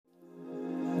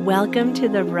Welcome to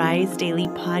the Rise Daily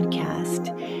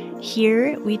podcast.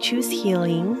 Here we choose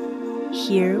healing.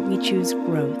 Here we choose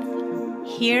growth.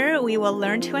 Here we will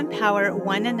learn to empower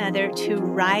one another to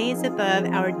rise above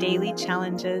our daily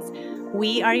challenges.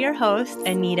 We are your hosts,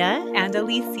 Anita and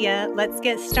Alicia. Let's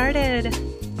get started.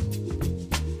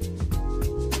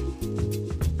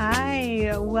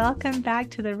 Hi, welcome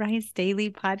back to the Rise Daily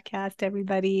podcast,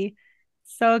 everybody.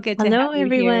 So good to Hello, have you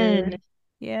everyone. here.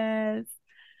 Yes.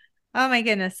 Oh my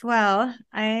goodness. Well,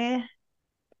 I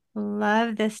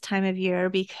love this time of year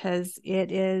because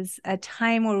it is a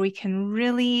time where we can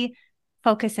really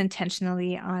focus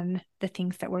intentionally on the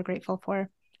things that we're grateful for.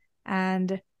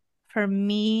 And for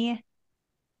me,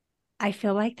 I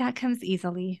feel like that comes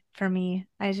easily for me.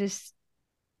 I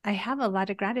have a lot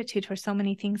of gratitude for so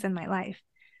many things in my life,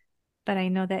 but I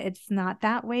know that it's not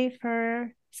that way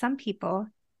for some people.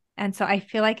 And so I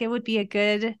feel like it would be a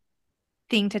good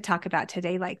thing to talk about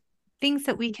today, like things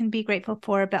that we can be grateful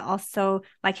for, but also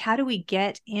like how do we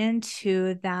get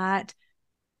into that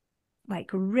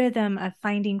like rhythm of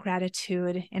finding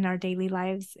gratitude in our daily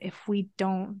lives if we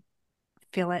don't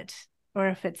feel it, or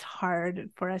if it's hard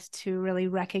for us to really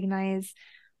recognize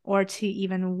or to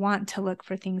even want to look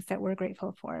for things that we're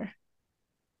grateful for.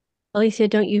 Alicia,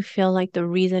 don't you feel like the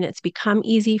reason it's become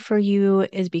easy for you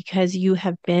is because you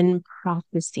have been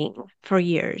practicing for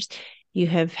years? You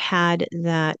have had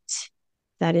that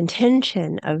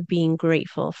intention of being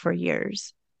grateful for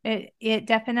years. It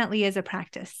definitely is a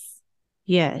practice.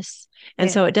 Yes. And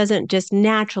It so it doesn't just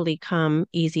naturally come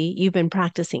easy. You've been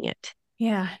practicing it.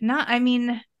 Yeah, I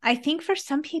mean, I think for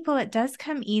some people it does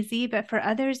come easy, but for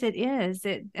others it is.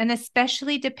 And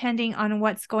especially depending on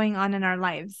what's going on in our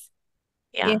lives.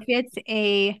 Yeah. If it's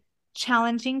a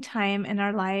challenging time in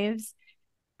our lives,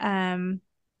 um,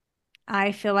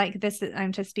 I feel like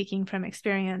I'm just speaking from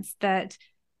experience that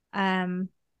um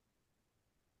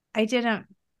I didn't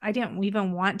I didn't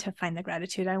even want to find the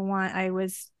gratitude. I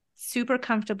was super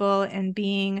comfortable in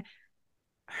being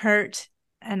hurt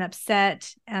and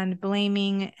upset and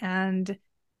blaming and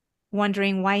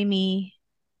wondering why me.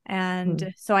 Mm.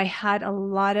 And so I had a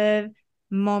lot of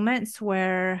moments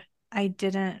where I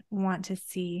didn't want to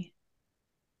see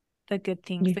the good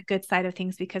things, You, the good side of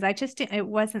things, because it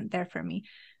wasn't there for me.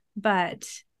 But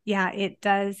yeah, it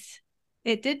did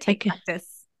I, take c-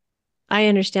 practice. I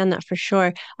understand that for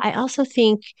sure. I also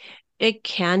think it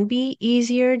can be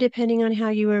easier depending on how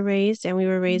you were raised. And we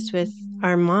were raised with Mhm.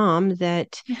 our mom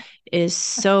that Yeah. is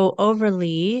so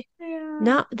overly, Yeah.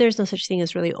 not, there's no such thing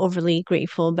as really overly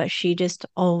grateful, but she just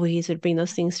always would bring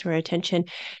those things to our attention.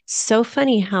 So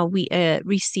funny how we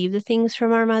receive the things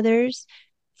from our mothers.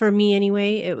 For me,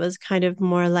 anyway, it was kind of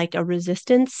more like a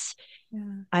resistance.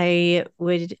 Yeah. I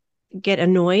would get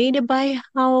annoyed by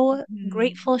how Mhm.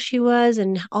 grateful she was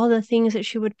and all the things that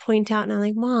she would point out. And I'm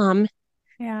like, Mom,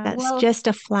 Yeah. that's Well, just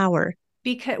a flower.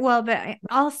 but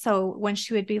also when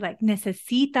she would be like,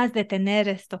 necesitas de tener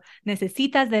esto,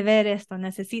 necesitas de ver esto,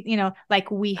 like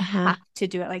we Uh-huh. have to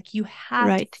do it. Like you have to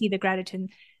Right. see the gratitude.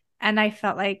 And I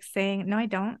felt like saying, no, I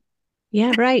don't.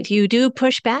 Yeah, right. You do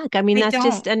push back. I mean, I that's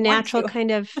just don't a want natural to.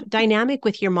 kind of dynamic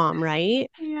with your mom,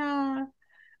 right? Yeah,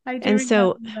 I do And remember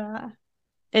so, that.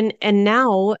 and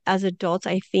now as adults,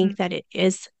 I Mm. think that it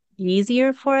is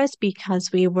easier for us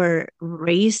because we were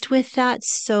raised with that.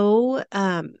 So,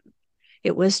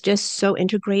 it was just so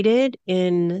integrated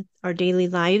in our daily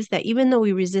lives that even though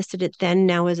we resisted it then,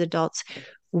 now as adults,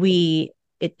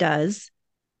 it does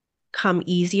come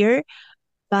easier.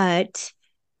 But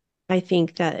I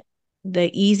think that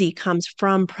the easy comes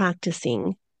from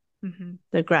practicing Hmm.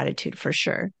 the gratitude for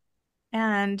sure.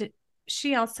 And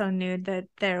she also knew that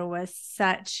there was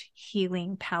such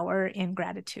healing power in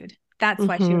gratitude. That's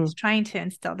why she Hmm. was trying to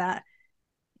instill that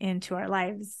into our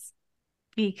lives,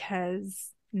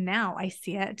 because now I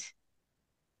see it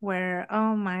where,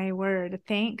 oh my word,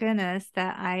 thank goodness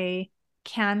that I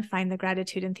can find the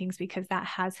gratitude in things, because that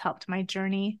has helped my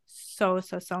journey so,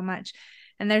 so, so much.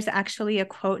 And there's actually a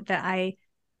quote that I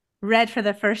read for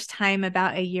the first time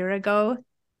about a year ago,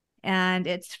 and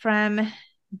it's from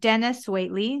Dennis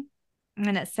Waitley.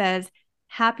 And it says,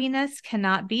 happiness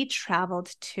cannot be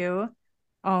traveled to,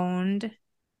 owned,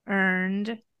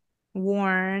 earned,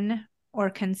 worn, or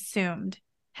consumed.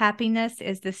 Happiness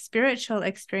is the spiritual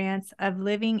experience of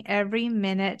living every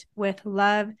minute with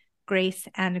love, grace,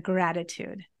 and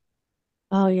gratitude.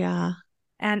 Oh, yeah.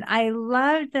 And I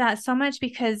loved that so much,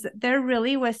 because there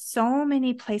really was so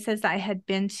many places that I had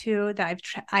been to, that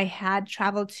I had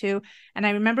traveled to. And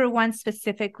I remember one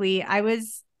specifically, I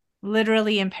was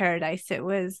literally in paradise. It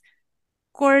was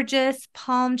gorgeous,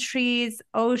 palm trees,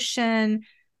 ocean,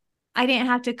 I didn't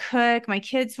have to cook. My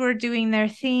kids were doing their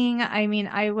thing. I mean,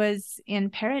 I was in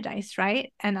paradise,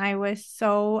 right? And I was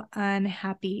so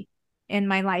unhappy in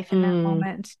my life in that Mm,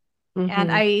 moment. And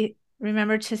mm-hmm, I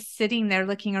remember just sitting there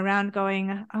looking around,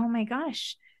 going, oh my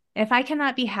gosh, if I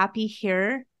cannot be happy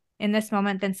here in this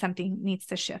moment, then something needs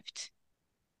to shift.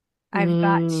 I've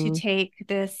got to mm. take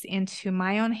this into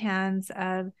my own hands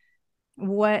of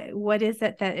what is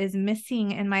it that is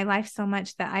missing in my life so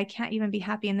much that I can't even be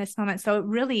happy in this moment. So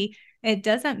it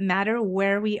doesn't matter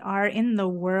where we are in the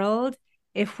world.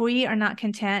 If we are not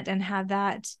content and have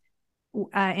that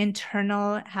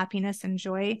internal happiness and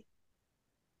joy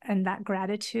and that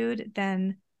gratitude,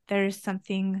 then there's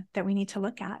something that we need to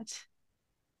look at.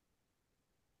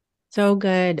 So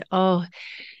good. Oh,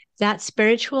 that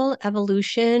spiritual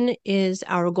evolution is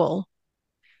our goal,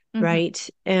 Mm-hmm, right?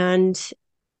 And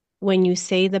when you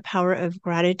say the power of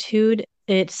gratitude,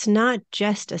 it's not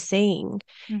just a saying,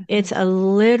 mm-hmm, it's a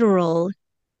literal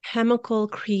chemical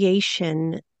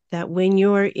creation that when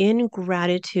you're in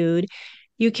gratitude,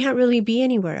 you can't really be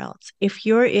anywhere else. If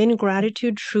you're in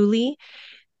gratitude truly,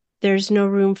 there's no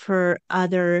room for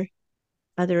other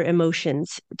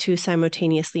emotions to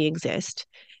simultaneously exist.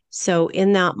 So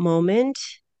in that moment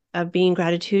of being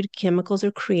gratitude, chemicals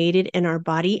are created in our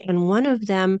body. And one of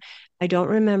them, I don't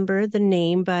remember the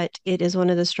name, but it is one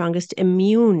of the strongest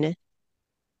immune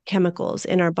chemicals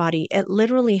in our body. It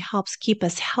literally helps keep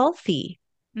us healthy.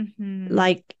 mm-hmm.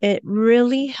 Like it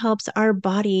really helps our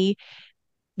body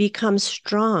become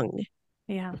strong.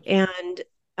 Yeah. And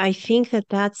I think that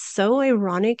that's so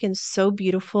ironic and so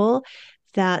beautiful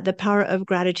that the power of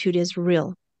gratitude is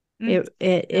real. It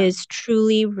Yeah. is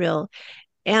truly real.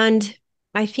 And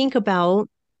I think about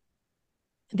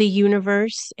the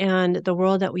universe and the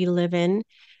world that we live in.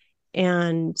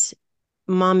 And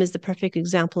mom is the perfect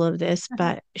example of this, Uh-huh.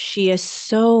 but she is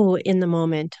so in the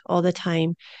moment all the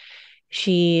time.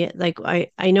 She like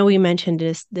I know we mentioned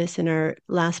this in our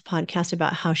last podcast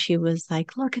about how she was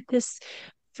like, look at this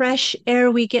fresh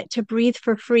air we get to breathe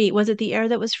for free. Was it the air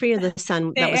that was free or the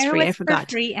sun The that was air free? I was for forgot.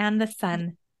 free and the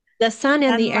sun. The sun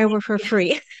and the air Sunlight. were for Yeah.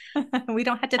 free. We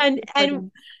don't have to and pay for and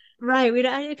them. right, we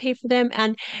don't have to pay for them.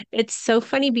 And it's so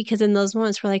funny because in those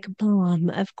moments we're like, boom,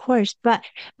 of course. But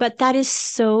that is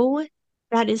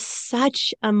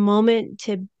such a moment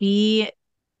to be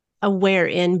aware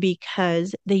in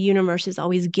because the universe is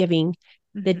always giving.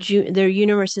 Mm-hmm. Their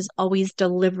universe is always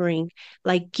delivering,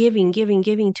 like giving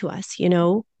to us, you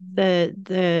know,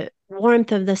 the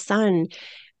warmth of the sun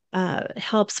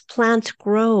helps plants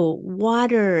grow,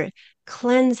 water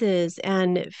cleanses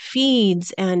and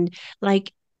feeds, and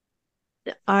like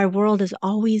our world is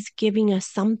always giving Yeah. us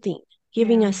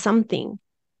something.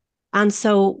 And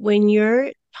so when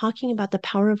you're talking about the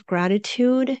power of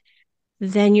gratitude,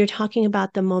 then you're talking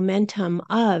about the momentum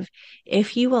of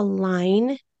if you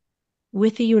align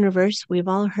with the universe, we've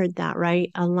all heard that, right?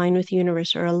 Align with the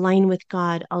universe or align with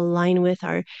God, align with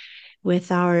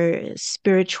our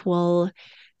spiritual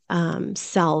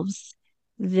selves,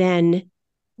 then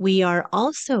we are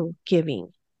also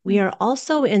giving. We Mm. are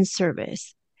also in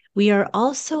service. We are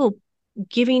also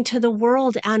giving to the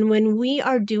world. And when we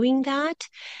are doing that,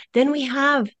 then we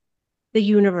have the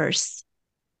universe.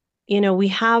 You know, we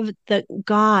have the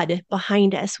God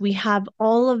behind us. We have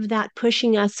all of that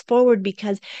pushing us forward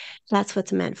because that's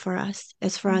what's meant for us,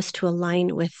 is for us to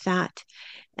align with that.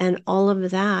 And all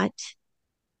of that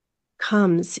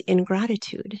comes in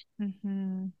gratitude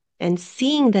Mm-hmm. and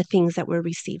seeing the things that we're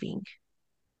receiving.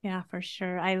 Yeah, for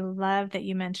sure. I love that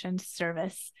you mentioned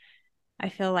service. I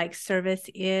feel like service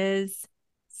is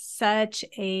such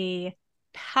a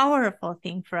powerful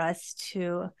thing for us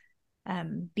to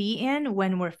be in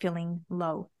when we're feeling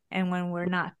low and when we're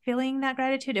not feeling that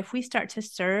gratitude. If we start to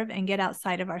serve and get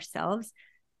outside of ourselves,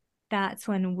 that's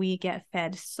when we get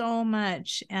fed so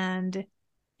much and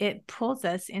it pulls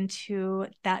us into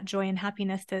that joy and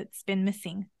happiness that's been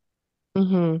missing.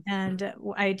 Mm-hmm. And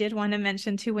I did want to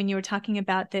mention too, when you were talking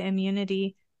about the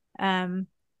immunity, um,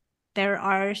 there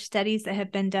are studies that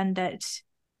have been done that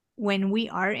when we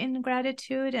are in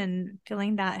gratitude and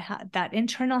feeling that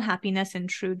internal happiness and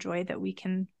true joy that we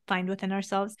can find within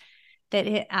ourselves, that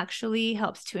it actually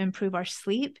helps to improve our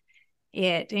sleep.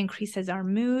 It increases our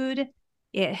mood.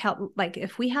 It help like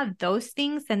if we have those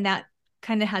things, then that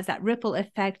kind of has that ripple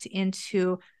effect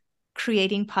into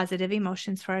creating positive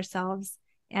emotions for ourselves,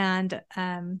 and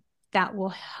that will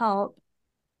help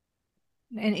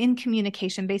and in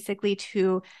communication basically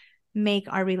to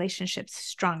make our relationships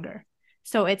stronger.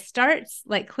 So it starts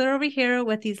like clear over here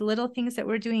with these little things that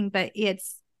we're doing, but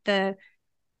it's the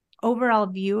overall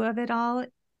view of it all.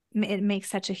 It makes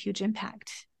such a huge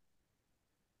impact.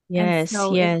 And Yes,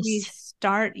 so if we yes.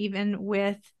 start even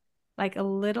with like a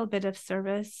little bit of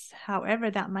service, however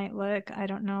that might look. I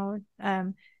don't know.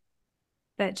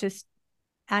 But just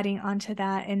adding on to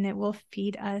that, and it will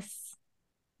feed us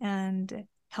and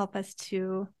help us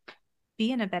to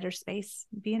be in a better space,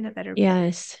 be in a better place.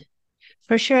 Yes.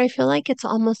 For sure. I feel like it's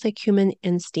almost like human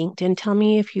instinct. And tell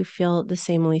me if you feel the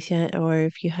same, Alicia, or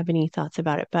if you have any thoughts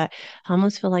about it. But I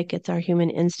almost feel like it's our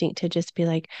human instinct to just be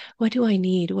like, what do I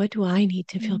need? What do I need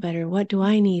to feel Mm-hmm. better? What do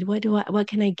I need? What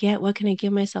can I get? What can I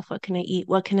give myself? What can I eat?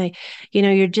 What can I,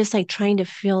 you're just like trying to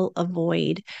fill a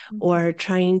void or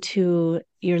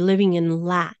you're living in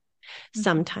lack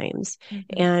sometimes.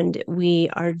 Mm-hmm. And we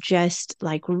are just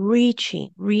like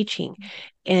reaching,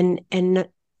 and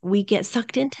we get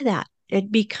sucked into that. It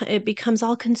becomes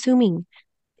all consuming.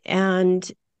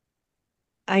 And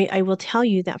I will tell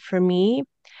you that for me,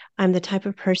 I'm the type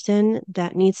of person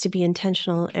that needs to be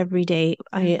intentional every day.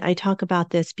 Mm-hmm. I talk about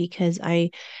this because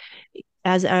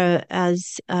as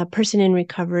a person in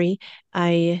recovery,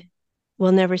 I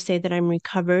will never say that I'm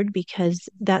recovered because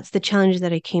that's the challenge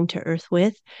that I came to earth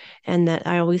with, and that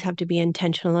I always have to be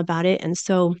intentional about it. And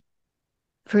so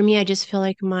for me, I just feel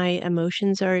like my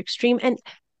emotions are extreme. And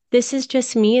this is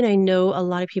just me. And I know a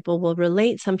lot of people will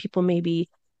relate. Some people maybe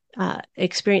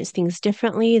experience things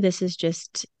differently. This is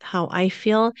just how I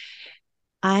feel.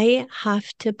 I have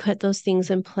to put those things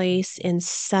in place in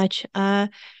such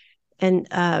and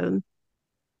a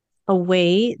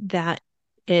way that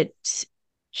it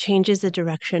changes the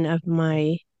direction of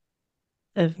my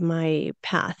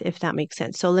path, if that makes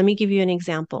sense. So let me give you an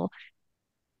example.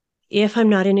 If I'm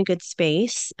not in a good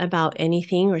space about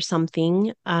anything or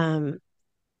something,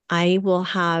 I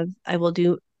will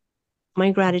do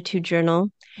my gratitude journal,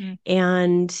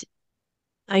 and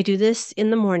I do this in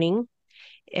the morning,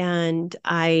 and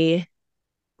I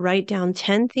write down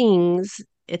 10 things.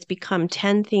 It's become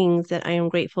 10 things that I am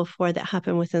grateful for that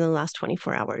happen within the last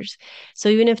 24 hours. So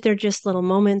even if they're just little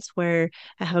moments where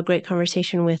I have a great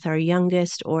conversation with our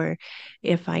youngest, or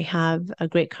if I have a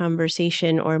great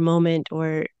conversation or moment,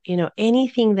 or,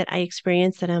 anything that I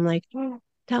experience that I'm like, "Oh,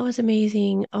 that was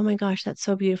amazing. Oh my gosh, that's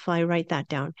so beautiful." I write that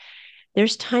down.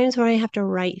 There's times where I have to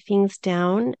write things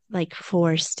down like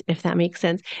forced, if that makes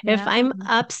sense. If Yeah. I'm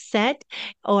upset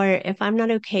or if I'm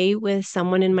not okay with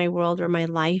someone in my world or my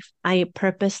life, I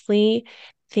purposely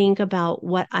think about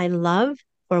what I love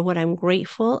or what I'm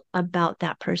grateful about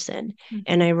that person.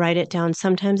 And Mm-hmm. I write it down.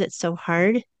 Sometimes it's so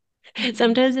hard. Mm-hmm.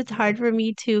 Sometimes it's hard for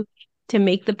me to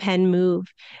make the pen move,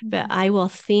 but Mm-hmm. I will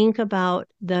think about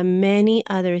the many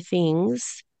other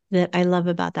things that I love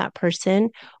about that person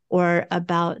or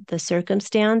about the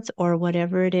circumstance or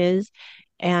whatever it is,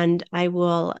 and I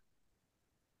will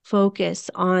focus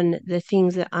on the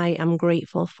things that I am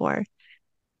grateful for.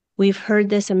 We've heard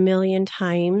this a million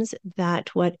times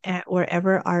that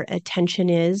wherever our attention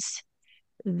is,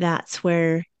 that's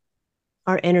where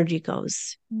our energy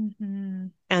goes. Mm-hmm.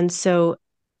 And so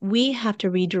we have to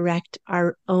redirect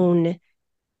our own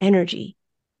energy.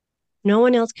 No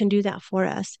one else can do that for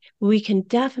us. We can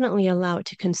definitely allow it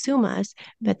to consume us,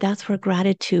 but that's where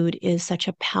gratitude is such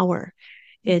a power.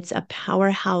 It's a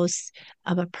powerhouse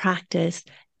of a practice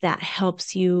that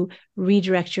helps you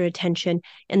redirect your attention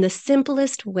in the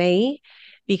simplest way,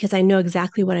 because I know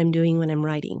exactly what I'm doing when I'm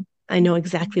writing. I know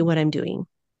exactly Mm-hmm. what I'm doing.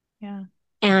 Yeah.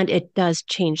 And it does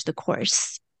change the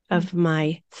course of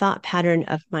my thought pattern,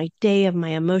 of my day, of my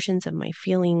emotions, of my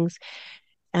feelings.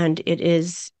 And it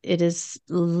is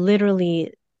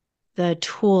literally the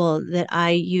tool that I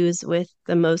use with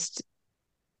the most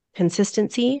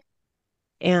consistency.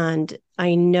 And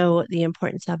I know the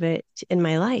importance of it in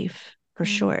my life for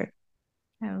Mm-hmm. sure.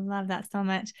 I love that so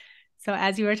much. So,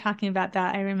 as you were talking about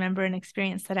that, I remember an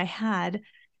experience that I had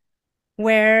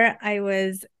where I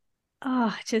was,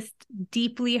 just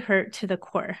deeply hurt to the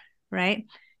core, right?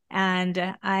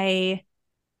 And I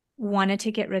wanted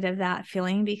to get rid of that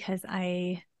feeling because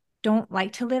I don't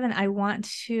like to live and I want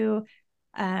to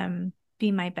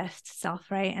be my best self,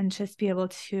 right? And just be able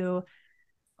to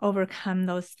overcome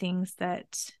those things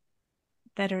that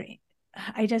are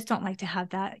I just don't like to have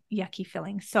that yucky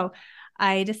feeling. So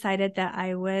I decided that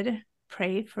I would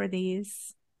pray for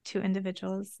these two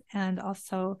individuals and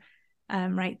also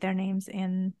write their names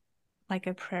in like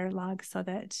a prayer log so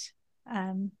that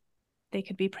um, they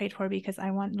could be prayed for because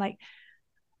I want like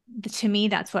to me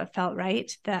that's what felt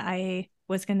right, that I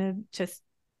was going to just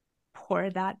pour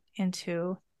that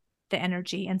into the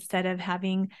energy instead of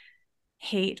having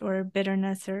hate or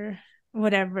bitterness or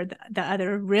whatever the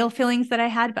other real feelings that I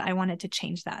had, but I wanted to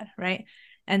change that. Right.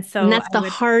 And And so that's I the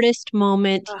would, hardest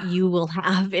moment uh, you will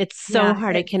have. It's so yeah,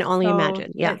 hard. I can only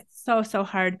imagine. Yeah. it's so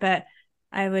hard, but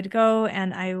I would go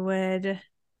and I would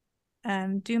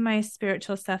do my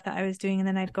spiritual stuff that I was doing, and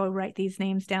then I'd go write these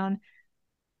names down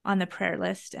on the prayer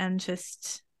list and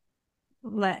just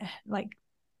let like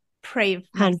pray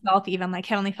And myself, even like,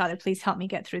 Heavenly Father, please help me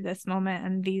get through this moment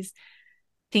and these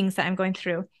things that I'm going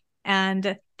through.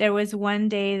 And there was one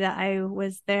day that I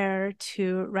was there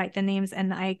to write the names,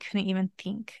 and I couldn't even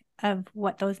think of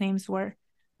what those names were.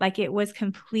 Like, it was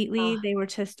completely, oh, they were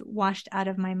just washed out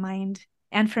of my mind.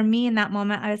 And for me in that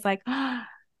moment, I was like, oh,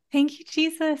 thank you,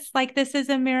 Jesus. Like, this is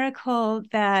a miracle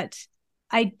that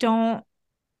I don't,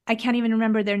 I can't even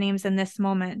remember their names in this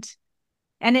moment.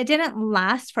 And it didn't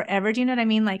last forever. Do you know what I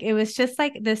mean? Like, it was just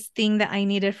like this thing that I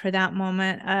needed for that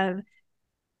moment of,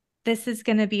 this is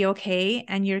going to be okay,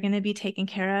 and you're going to be taken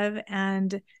care of.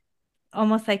 And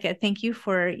almost like a thank you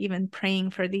for even praying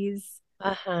for these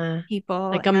uh-huh. people,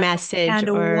 Like a message and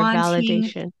or wanting,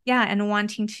 validation. yeah, and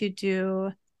wanting to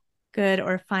do good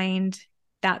or find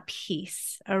that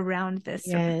peace around this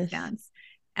Yes. circumstance.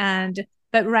 And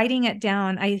but writing it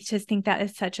down, I just think that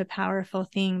is such a powerful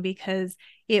thing, because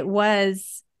it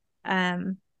was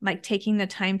like taking the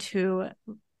time to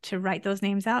write those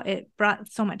names out. It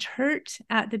brought so much hurt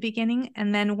at the beginning,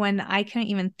 and then when I couldn't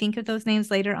even think of those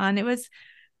names later on, it was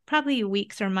probably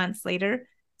weeks or months later.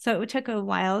 So it took a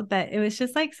while, but it was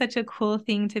just like such a cool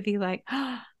thing to be like,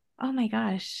 oh my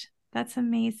gosh, that's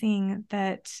amazing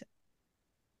that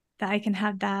I can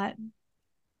have that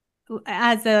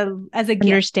as a gift.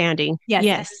 Understanding. Yes,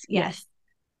 Yes, yes. yes.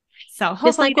 So Just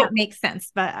hopefully like that what makes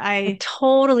sense. But it I,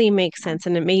 totally makes sense.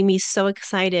 And it made me so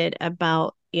excited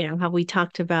about, how we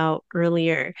talked about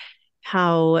earlier,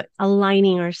 how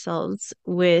aligning ourselves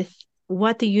with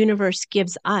what the universe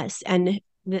gives us and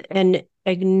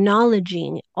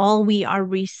acknowledging all we are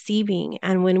receiving.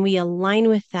 And when we align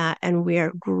with that and we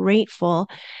are grateful,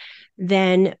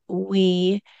 then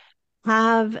we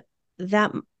have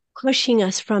that pushing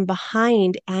us from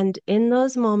behind. And in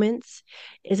those moments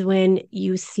is when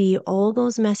you see all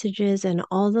those messages and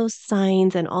all those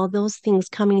signs and all those things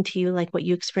coming to you, like what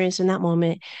you experienced in that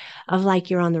moment of like,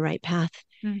 you're on the right path.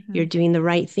 You're mm-hmm, doing the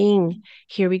right thing.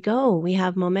 Here we go. We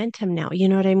have momentum now. You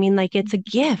know what I mean? Like it's a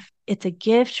mm-hmm, gift. It's a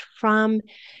gift from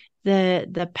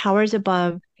the powers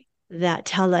above that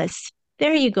tell us,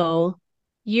 there you go.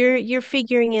 You're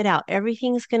figuring it out.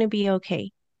 Everything's going to be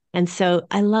okay. And so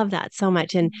I love that so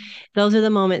much. And those are the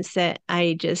moments that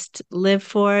I just live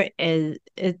for is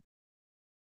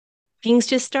things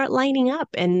just start lining up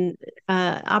and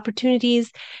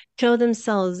opportunities show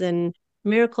themselves and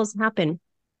miracles happen.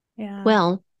 yeah,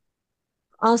 Well,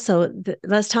 also,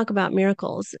 let's talk about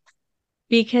miracles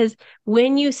because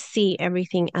when you see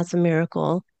everything as a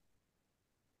miracle,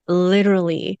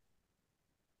 literally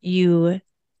you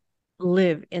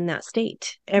live in that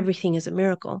state. Everything is a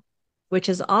miracle, which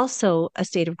is also a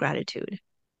state of gratitude.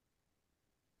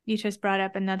 you just brought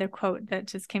up another quote that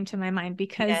just came to my mind,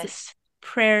 because Yes.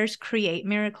 prayers create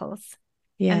miracles.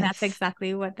 And that's Yes.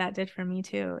 exactly what that did for me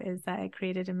too, is that I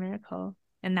created a miracle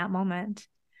in that moment.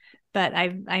 But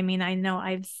I mean, I know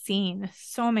I've seen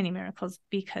so many miracles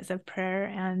because of prayer,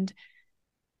 and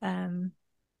um,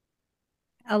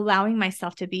 allowing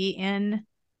myself to be in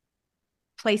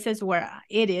places where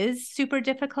it is super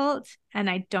difficult, and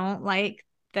I don't like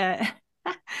that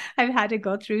I've had to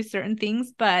go through certain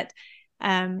things, but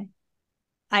um,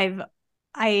 I've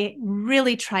I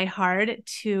really try hard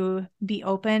to be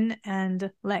open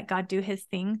and let God do his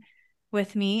thing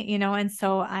with me, and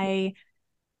so I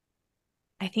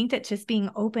think that just being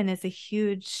open is a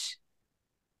huge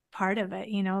part of it,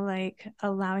 like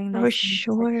allowing For those things to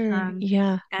sure. come.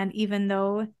 Yeah. And even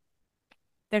though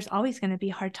there's always going to be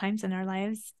hard times in our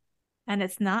lives, and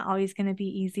it's not always going to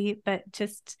be easy, but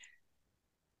just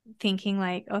thinking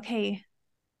like, okay,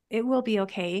 it will be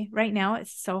okay. Right now,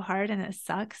 it's so hard and it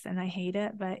sucks and I hate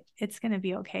it, but it's going to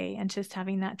be okay. And just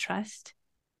having that trust,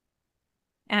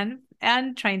 and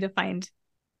trying to find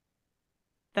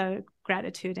the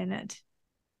gratitude in it,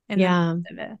 in the Yeah.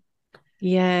 midst of it.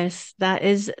 Yes. That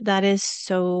is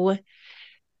so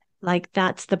like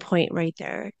that's the point right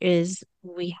there is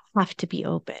we have to be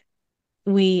open.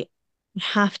 We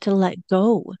have to let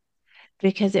go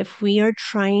because if we are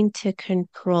trying to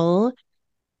control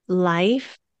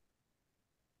life,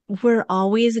 we're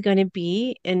always going to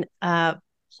be in a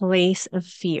place of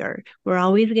fear. We're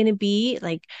always going to be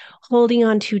like holding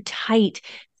on too tight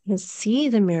to see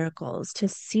the miracles, to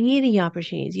see the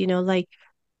opportunities. Like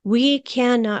we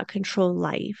cannot control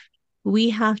life.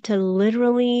 We have to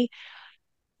literally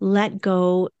let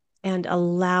go and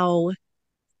allow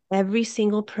every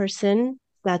single person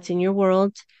that's in your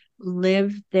world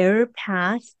live their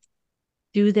path,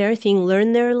 do their thing,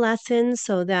 learn their lessons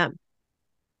so that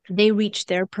they reach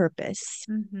their purpose.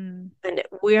 Mm-hmm.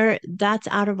 And that's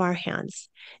out of our hands.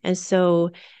 And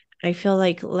so I feel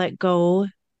like let go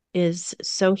is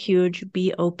so huge.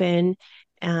 Be open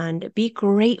and be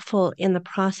grateful in the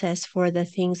process for the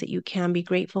things that you can be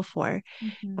grateful for.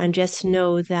 Mm-hmm. And just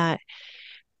know that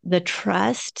the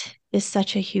trust is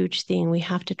such a huge thing. We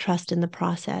have to trust in the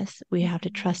process. We have to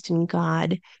Mm-hmm. trust in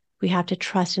God. We have to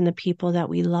trust in the people that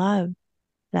we love,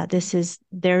 that this is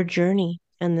their journey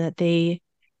and that they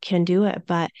can do it.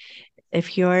 But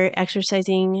if you're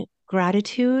exercising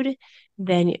gratitude,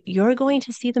 then you're going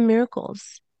to see the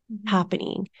miracles Mm-hmm.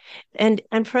 happening. And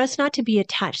for us not to be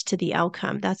attached to the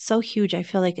outcome, that's so huge. I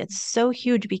feel like it's so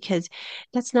huge because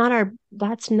that's not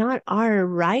our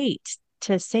right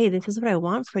to say this is what I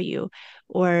want for you.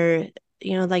 Or,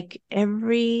 like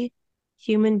every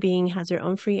human being has their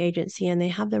own free agency and they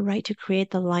have the right to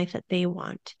create the life that they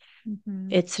want. Mm-hmm.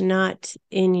 It's not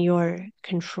in your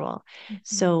control. Mm-hmm.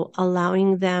 So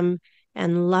allowing them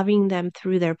and loving them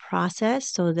through their process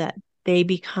so that they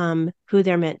become who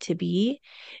they're meant to be.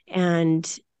 And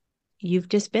you've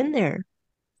just been there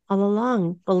all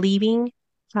along, believing,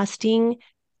 trusting,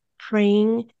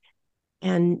 praying,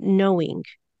 and knowing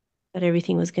that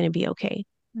everything was going to be okay.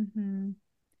 Mm-hmm.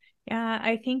 Yeah,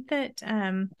 I think that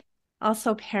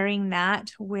also pairing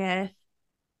that with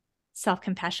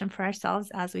self-compassion for ourselves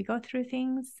as we go through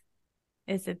things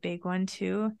is a big one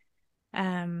too.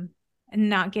 Um, and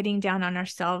not getting down on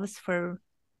ourselves for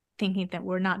thinking that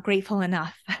we're not grateful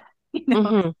enough, you know,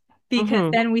 Mm-hmm. because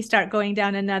Mm-hmm. then we start going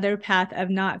down another path of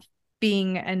not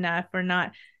being enough or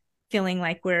not feeling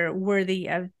like we're worthy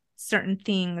of certain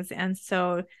things. And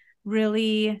so,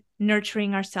 really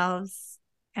nurturing ourselves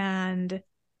and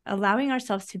allowing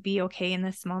ourselves to be okay in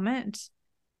this moment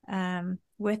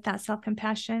with that self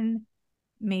compassion,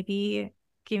 maybe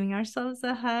giving ourselves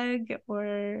a hug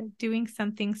or doing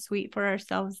something sweet for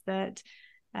ourselves that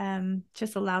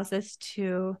just allows us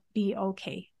to be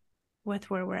okay with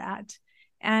where we're at.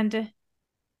 And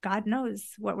God knows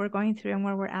what we're going through and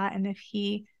where we're at. And if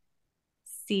He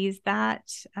sees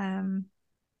that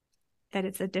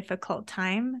it's a difficult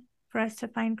time for us to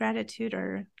find gratitude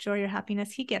or joy or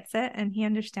happiness, He gets it and He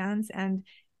understands and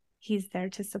He's there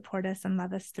to support us and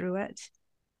love us through it.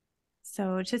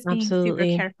 So just being super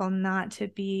Absolutely. careful not to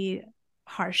be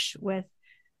harsh with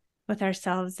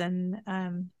ourselves and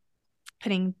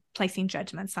placing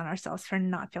judgments on ourselves for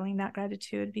not feeling that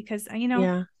gratitude because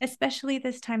Yeah. especially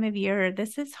this time of year,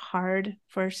 this is hard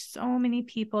for so many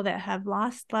people that have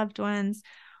lost loved ones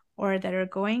or that are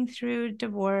going through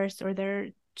divorce or their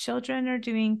children are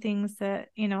doing things that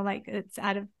like it's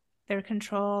out of their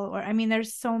control, or I mean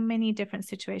there's so many different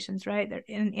situations, right? There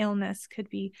an illness could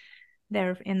be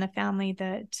there in the family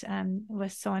that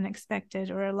was so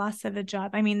unexpected, or a loss of a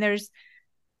job. I mean there's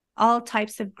all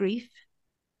types of grief,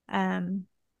 um,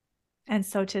 and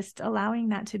so just allowing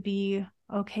that to be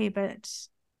okay, but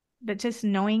just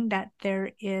knowing that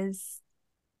there is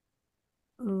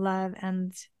love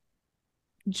and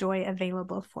joy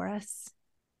available for us.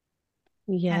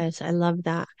 And Yes, I love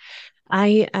that.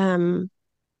 I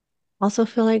also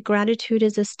feel like gratitude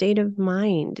is a state of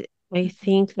mind. I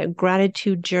think that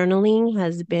gratitude journaling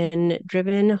has been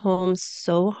driven home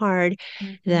so hard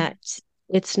mm-hmm. that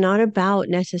it's not about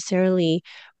necessarily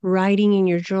writing in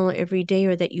your journal every day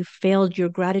or that you failed your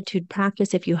gratitude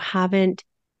practice if you haven't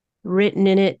written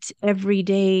in it every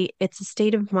day. It's a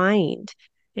state of mind.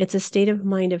 It's a state of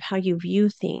mind of how you view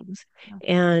things.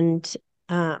 And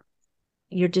uh,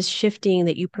 you're just shifting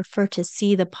that you prefer to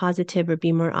see the positive or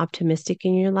be more optimistic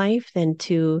in your life than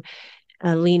to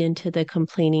lean into the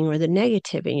complaining or the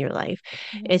negative in your life.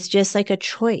 Yeah. It's just like a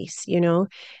choice,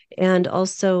 and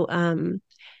also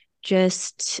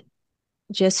just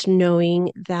just knowing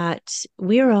that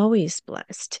we are always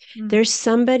blessed. Mm-hmm. There's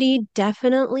somebody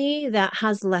definitely that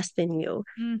has less than you.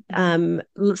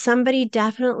 Mm-hmm. Somebody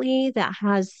definitely that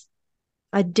has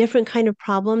a different kind of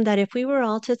problem that if we were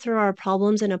all to throw our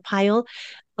problems in a pile,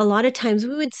 a lot of times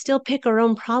we would still pick our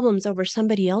own problems over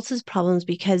somebody else's problems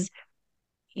because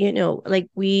like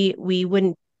we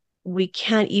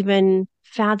can't even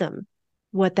fathom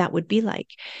what that would be like.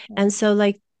 Yeah. And so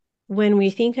like when we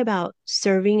think about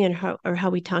serving and how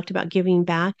we talked about giving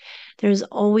back, there's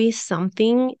always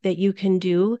something that you can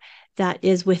do that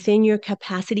is within your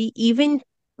capacity, even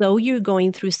though you're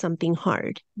going through something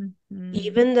hard. Mm-hmm.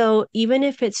 Even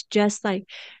if it's just like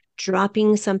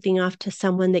dropping something off to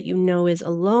someone that you know is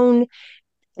alone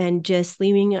and just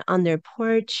leaving it on their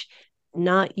porch,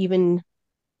 not even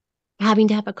having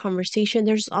to have a conversation.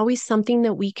 There's always something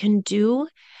that we can do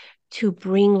to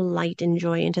bring light and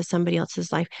joy into somebody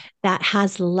else's life that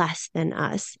has less than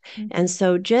us. And Mhm.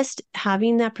 so just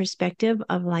having that perspective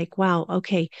of like, wow,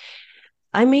 okay,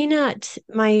 I may not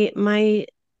my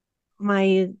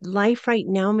life right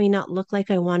now may not look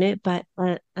like I want it, but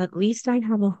at least I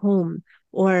have a home,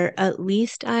 or at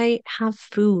least I have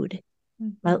food,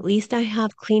 at Mhm. least I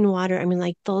have clean water. I mean,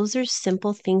 like those are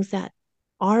simple things that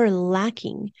are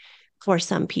lacking for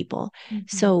some people. Mhm.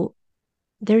 So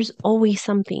there's always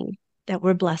something that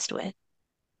we're blessed with.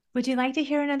 Would you like to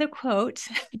hear another quote?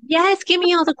 Yes, give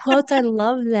me all the quotes. I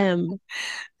love them.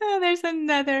 Oh, there's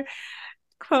another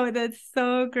quote that's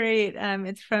so great.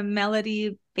 It's from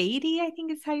Melody Beatty, I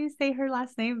think is how you say her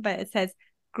last name, but it says,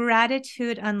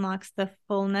 "Gratitude unlocks the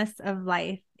fullness of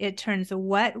life. It turns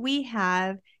what we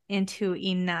have into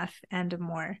enough and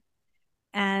more."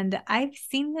 And I've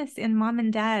seen this in mom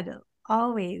and dad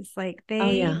always. Like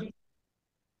Oh, yeah.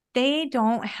 they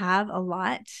don't have a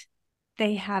lot.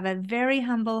 They have a very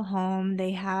humble home.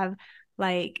 They have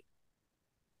like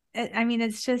I mean,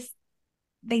 it's just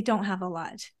they don't have a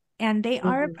lot. And they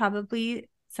are Mhm. probably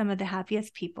some of the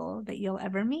happiest people that you'll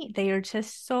ever meet. They are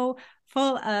just so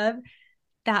full of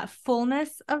that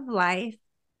fullness of life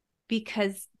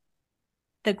because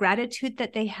the gratitude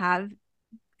that they have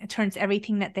turns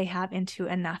everything that they have into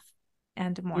enough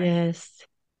and more. Yes.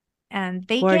 And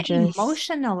they get Gorgeous.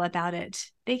 emotional about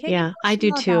it. They get Yeah, I do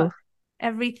emotional too. about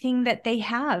everything that they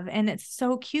have. And it's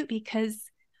so cute because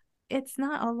it's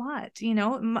not a lot, you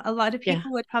know. A lot of Yeah.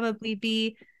 people would probably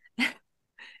be,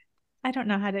 I don't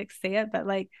know how to say it, but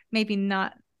like maybe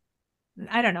not,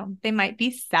 I don't know, they might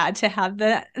be sad to have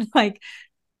the like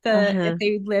the if Uh-huh.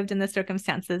 they lived in the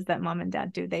circumstances that mom and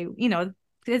dad do. They, you know,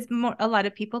 because more a lot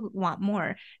of people want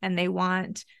more and they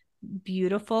want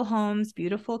beautiful homes,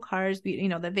 beautiful cars, you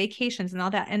know, the vacations and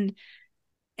all that. And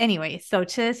anyway, so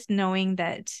just knowing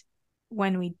that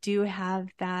when we do have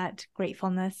that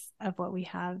gratefulness of what we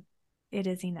have, it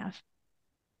is enough.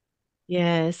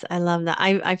 Yes, I love that.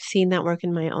 I've seen that work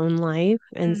in my own life.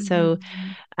 And so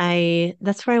Mm-hmm. I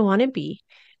that's where I want to be.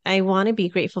 I want to be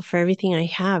grateful for everything I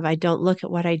have. I don't look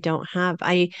at what I don't have.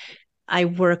 I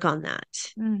work on that.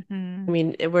 I Mm-hmm.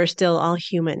 mean, we're still all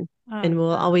human Oh and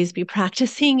we'll yeah. always be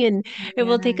practicing, and it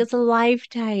will take Yes. us a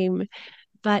lifetime,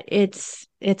 but it's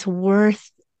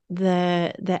worth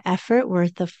the effort,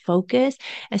 worth the focus,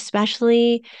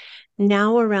 especially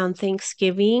now around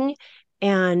Thanksgiving,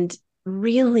 and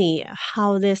really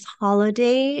how this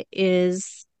holiday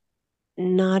is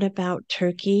not about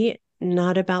turkey,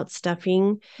 not about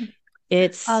stuffing.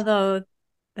 It's Although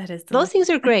that is those delicious. things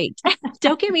are great.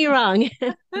 Don't get me wrong.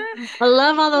 I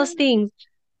love all those things,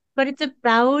 but it's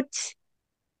about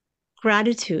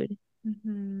gratitude,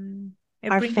 Mm-hmm. It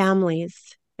our brings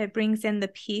families. it brings in the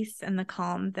peace and the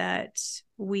calm that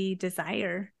we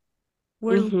desire.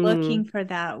 We're Mm-hmm. looking for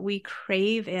that. We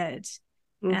crave it.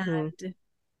 Mm-hmm.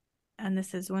 And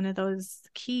this is one of those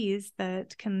keys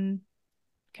that can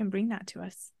bring that to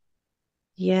us.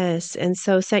 Yes. And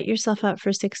so set yourself up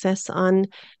for success on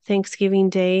Thanksgiving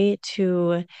Day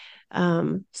to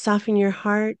soften your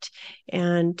heart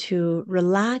and to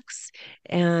relax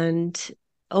and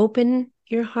open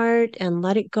your heart and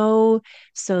let it go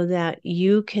so that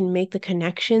you can make the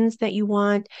connections that you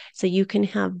want, so you can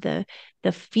have the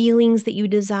feelings that you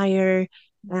desire.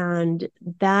 And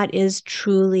that is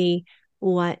truly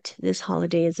what this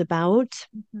holiday is about.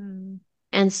 Mm-hmm.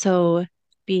 And so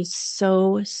be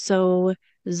so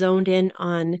zoned in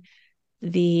on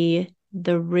the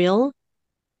real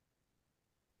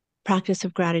practice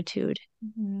of gratitude.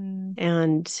 Mm-hmm.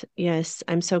 And yes,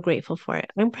 I'm so grateful for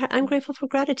it. I'm grateful for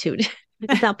gratitude.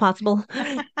 Is that possible?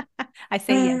 I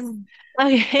say yes.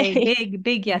 A Okay.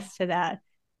 big yes to that.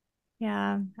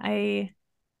 Yeah,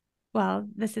 well,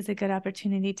 this is a good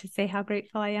opportunity to say how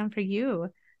grateful I am for you,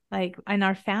 like, and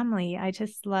our family. I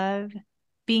just love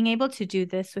being able to do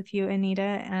this with you, Anita,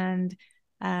 and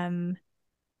um,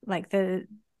 like the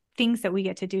things that we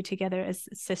get to do together as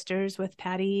sisters with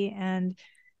Patty, and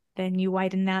then you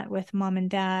widen that with mom and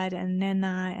dad, and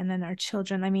Nana, and then our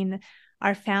children. I mean,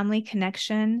 our family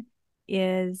connection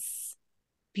is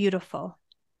beautiful.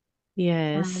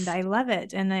 And Yes. I love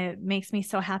it. And it makes me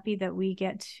so happy that we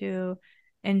get to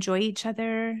enjoy each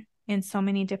other in so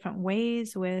many different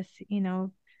ways with, you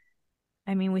know,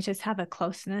 I mean, we just have a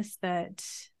closeness that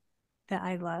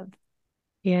I love.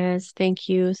 Yes. Thank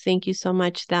you. Thank you so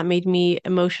much. That made me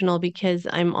emotional because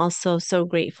I'm also so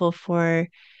grateful for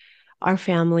our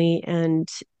family and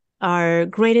our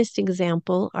greatest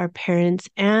example, our parents,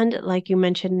 and like you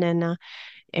mentioned, Nana,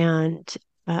 and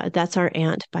that's our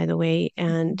aunt, by the way.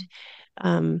 And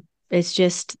it's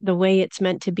just the way it's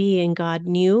meant to be, and God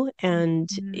knew, and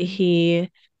Mhm. He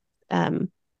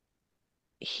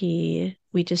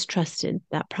we just trusted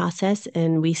that process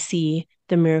and we see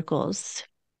the miracles.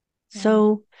 Yeah.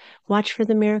 So watch for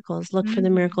the miracles, look for the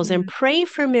miracles, and Hmm. pray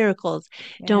for miracles.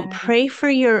 Don't Yes. pray for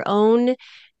your own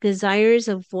desires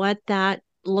of what that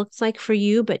looks like for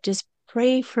you, but just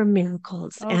pray for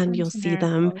miracles and Open you'll to see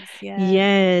them. miracles.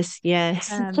 Yes. Yes,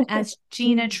 yes. As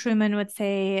Gina Truman would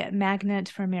say, magnet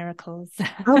for miracles.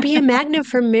 I'll be a magnet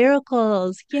for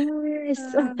miracles.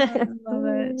 Yes. I love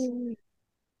it. Uh,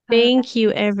 Thank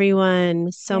you,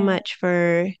 everyone, so yeah. much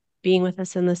for being with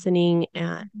us and listening.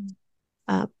 And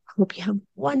Mhm. hope you have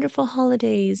wonderful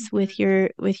holidays with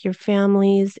your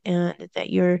families, and that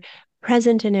you're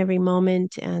present in every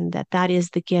moment, and that that is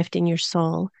the gift in your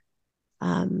soul,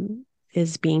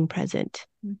 is being present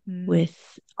Mhm.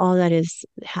 with all that is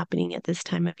happening at this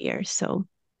time of year. So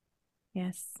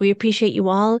Yes. we appreciate you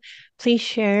all. Please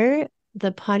share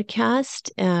the podcast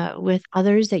with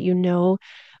others that you know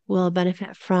will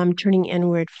benefit from turning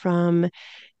inward, from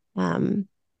um,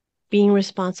 being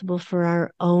responsible for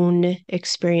our own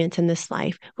experience in this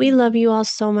life. We love you all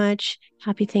so much.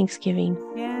 Happy Thanksgiving.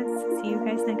 Yes. See you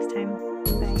guys next time.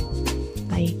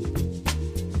 Bye. Bye.